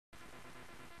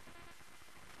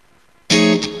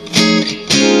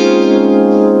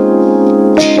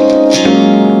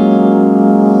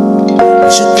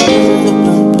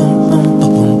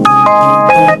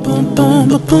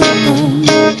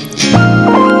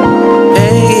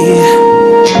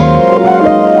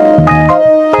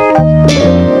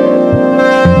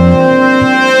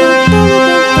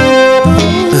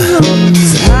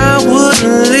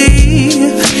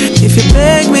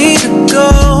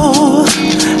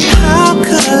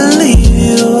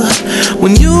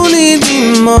When you need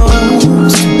me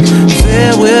most,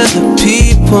 there were the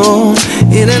people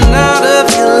in and out of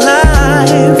your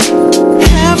life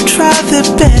have tried their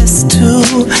best to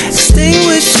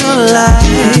extinguish your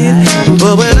light.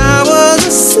 But when I was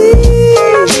a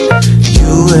seed,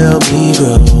 you helped me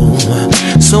grow.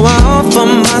 So I offer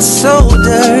my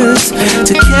shoulders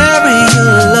to carry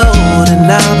your load,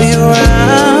 and I'll be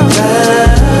around,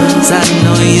 'cause I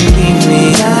know you need me.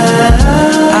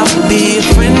 I will be a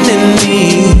friend in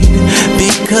need,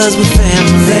 because we're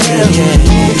family,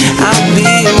 yeah. I'll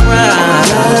be around,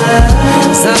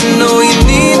 'cause I know you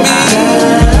need me.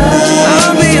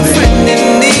 I'll be a friend in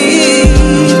need,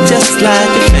 just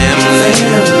like a family.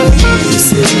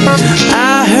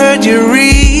 I heard you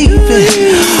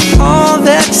reaping all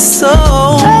that you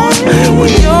sowed.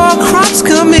 When your crops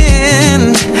come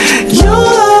in, your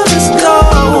love is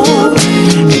gold.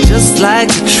 And just like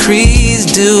the trees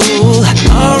do,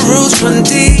 our roots run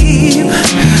deep,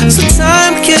 so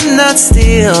time cannot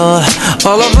steal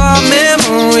all of our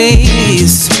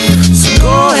memories. So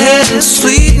go ahead and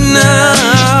sleep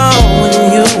now when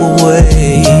you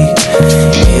awake.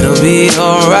 It'll be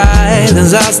alright,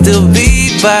 'cause I'll still be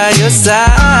by your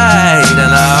side,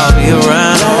 and I'll be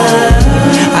around.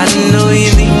 I know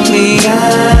you need me.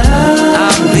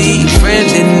 I'll be your friend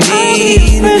in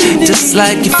need, just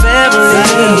like your family.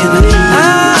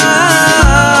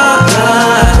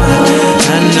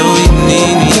 I know you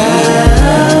need me.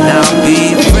 I'll be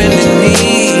your friend in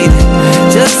need,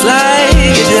 just like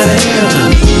you do.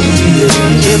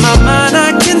 In my mind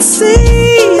I can see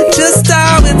just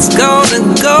how it's gonna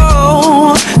go.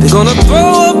 They're gonna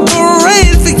throw a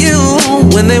parade for you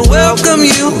when they welcome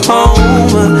you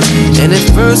home. And at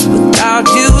first without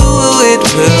you it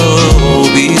will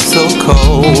be so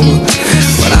cold,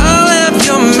 but I'll have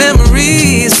your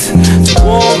memories to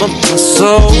warm up my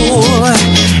soul.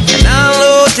 And I'll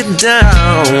hold you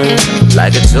down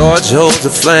like a torch holds a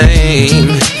flame,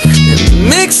 and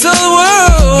mix of the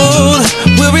world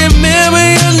will remember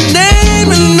your name,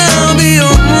 and I'll be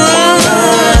around.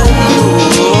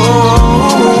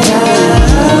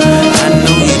 I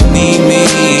know you need me,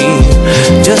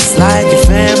 just like your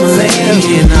family,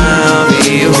 and I'll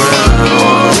be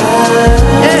around.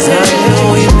 Yes, I know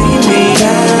you need me.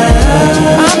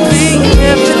 I'll be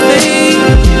everything.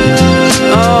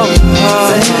 Oh,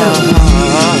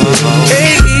 hey.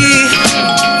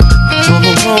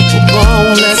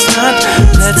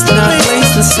 Let's not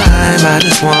waste this time. I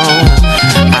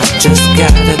just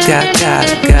gotta.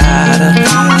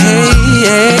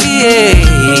 Hey.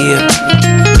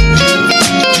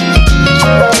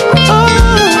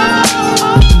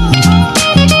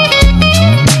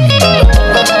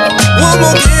 One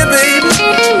more year, baby.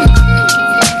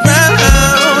 Round,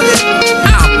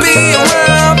 yeah. I'll be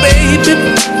around, baby.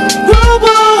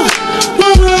 Whoa.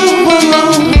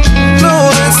 No,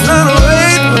 that's not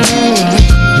right.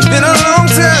 Been a long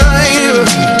time.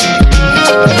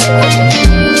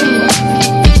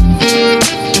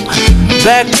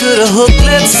 Back to the hook,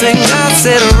 let's sing. I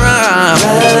said rhyme.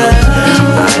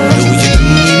 I know you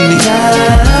need me.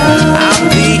 I'll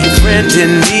be your friend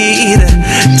in need,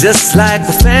 just like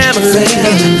the family.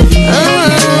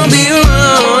 I'll be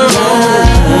around.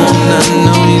 I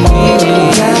know you need me.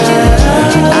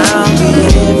 I'll be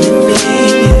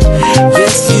everything.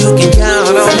 Yes, you can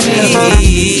count on me.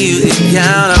 You can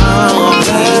count on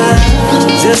me,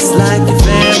 just like